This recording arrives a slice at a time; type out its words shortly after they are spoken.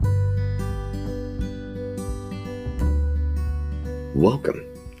Welcome,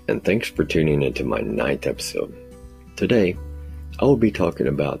 and thanks for tuning into my 9th episode. Today, I will be talking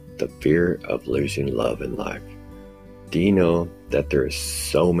about the fear of losing love in life. Do you know that there are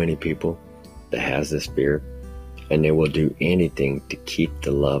so many people that has this fear, and they will do anything to keep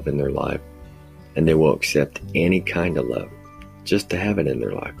the love in their life, and they will accept any kind of love just to have it in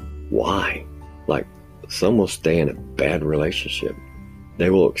their life? Why? Like, some will stay in a bad relationship. They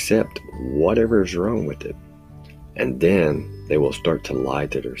will accept whatever is wrong with it. And then they will start to lie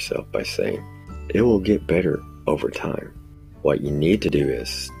to themselves by saying, it will get better over time. What you need to do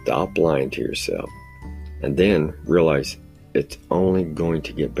is stop lying to yourself and then realize it's only going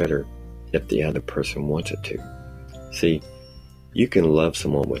to get better if the other person wants it to. See, you can love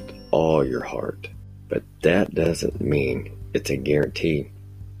someone with all your heart, but that doesn't mean it's a guarantee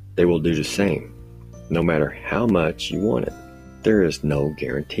they will do the same, no matter how much you want it. There is no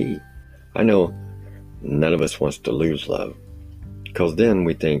guarantee. I know none of us wants to lose love, because then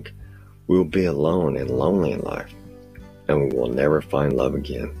we think we'll be alone and lonely in life, and we will never find love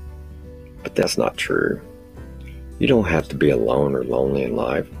again. But that's not true. You don't have to be alone or lonely in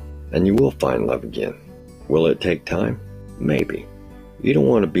life, and you will find love again. Will it take time? Maybe. You don't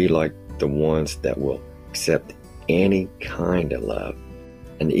want to be like the ones that will accept any kind of love,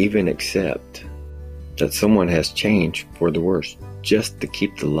 and even accept that someone has changed for the worse just to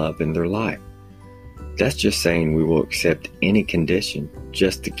keep the love in their life. That's just saying we will accept any condition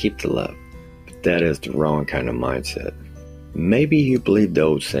just to keep the love. But that is the wrong kind of mindset. Maybe you believe the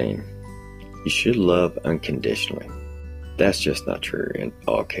old saying, you should love unconditionally. That's just not true in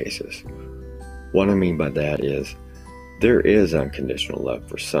all cases. What I mean by that is, there is unconditional love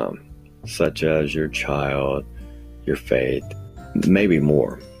for some, such as your child, your faith, maybe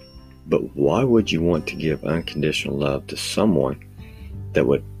more. But why would you want to give unconditional love to someone that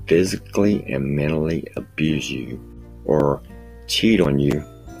would physically and mentally abuse you, or cheat on you,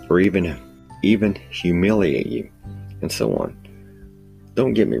 or even humiliate you, and so on?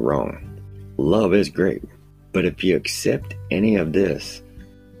 Don't get me wrong, love is great, but if you accept any of this,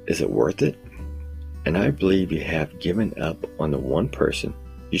 is it worth it? And I believe you have given up on the one person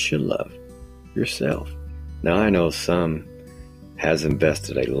you should love, yourself. Now I know some has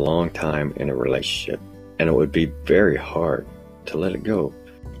invested a long time in a relationship, and it would be very hard to let it go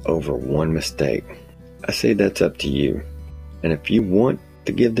over one mistake. I say that's up to you. And if you want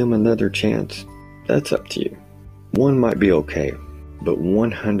to give them another chance, that's up to you. One might be okay, but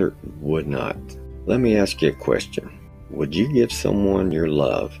 100 would not. Let me ask you a question. Would you give someone your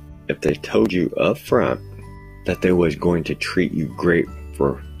love if they told you up front that they was going to treat you great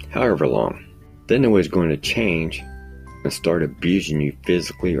for however long, then they was going to change and start abusing you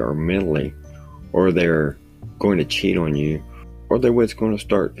physically or mentally, or they're going to cheat on you, or they was going to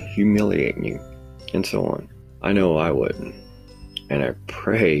start humiliating you, and so on? I know I wouldn't, and I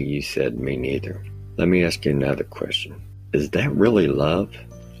pray you said me neither. Let me ask you another question. Is that really love?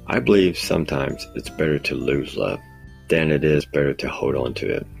 I believe sometimes it's better to lose love than it is better to hold on to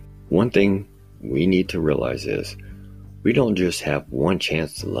it. One thing we need to realize is we don't just have one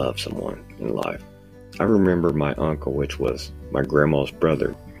chance to love someone in life. I remember my uncle, which was my grandma's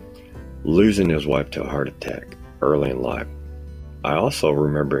brother, losing his wife to a heart attack early in life. I also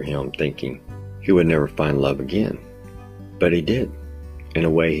remember him thinking he would never find love again, but he did, in a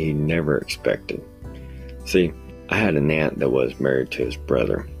way he never expected. See, I had an aunt that was married to his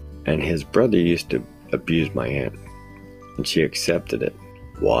brother, and his brother used to abuse my aunt, and she accepted it.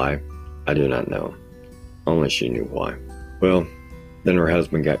 Why? I do not know. Only she knew why. Well, then her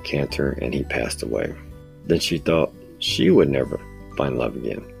husband got cancer and he passed away. Then she thought she would never find love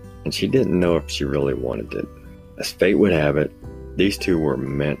again, and she didn't know if she really wanted it. As fate would have it, these two were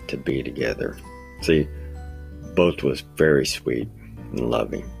meant to be together. See, both was very sweet and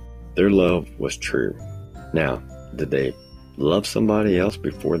loving. Their love was true. Now, did they love somebody else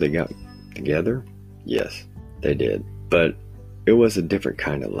before they got together? Yes, they did. But it was a different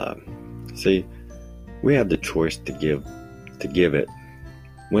kind of love. See, we have the choice to give it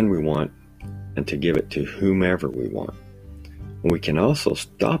when we want and to give it to whomever we want. And we can also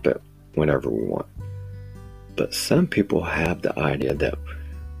stop it whenever we want. But some people have the idea that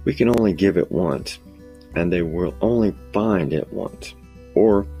we can only give it once, and they will only find it once.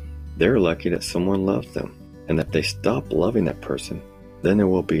 Or they're lucky that someone loves them, and if they stop loving that person, then they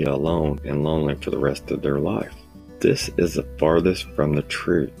will be alone and lonely for the rest of their life. This is the farthest from the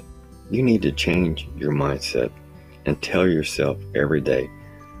truth. You need to change your mindset and tell yourself every day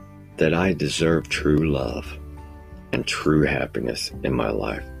that I deserve true love and true happiness in my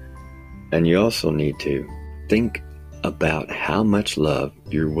life. And you also need to think about how much love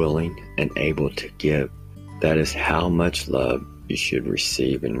you're willing and able to give. That is how much love you should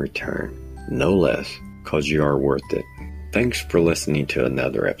receive in return. No less, because you are worth it. Thanks for listening to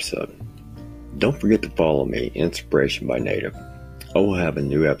another episode. Don't forget to follow me, Inspiration by Native. I will have a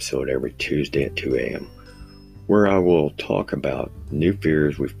new episode every Tuesday at 2 a.m. where I will talk about new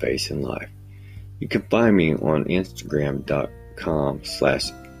fears we face in life. You can find me on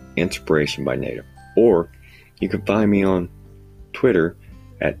Instagram.com/inspirationbynative, or you can find me on Twitter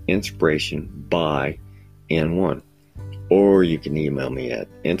at inspirationbyN1, or you can email me at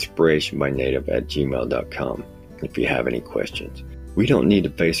inspirationbynative@gmail.com if you have any questions. We don't need to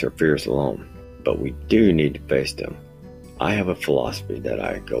face our fears alone, but we do need to face them. I have a philosophy that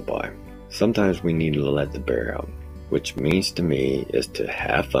I go by. Sometimes we need to let the bear out, which means to me is to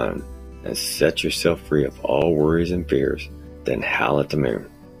have fun and set yourself free of all worries and fears, then howl at the moon.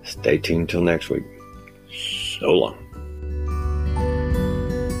 Stay tuned till next week. So long.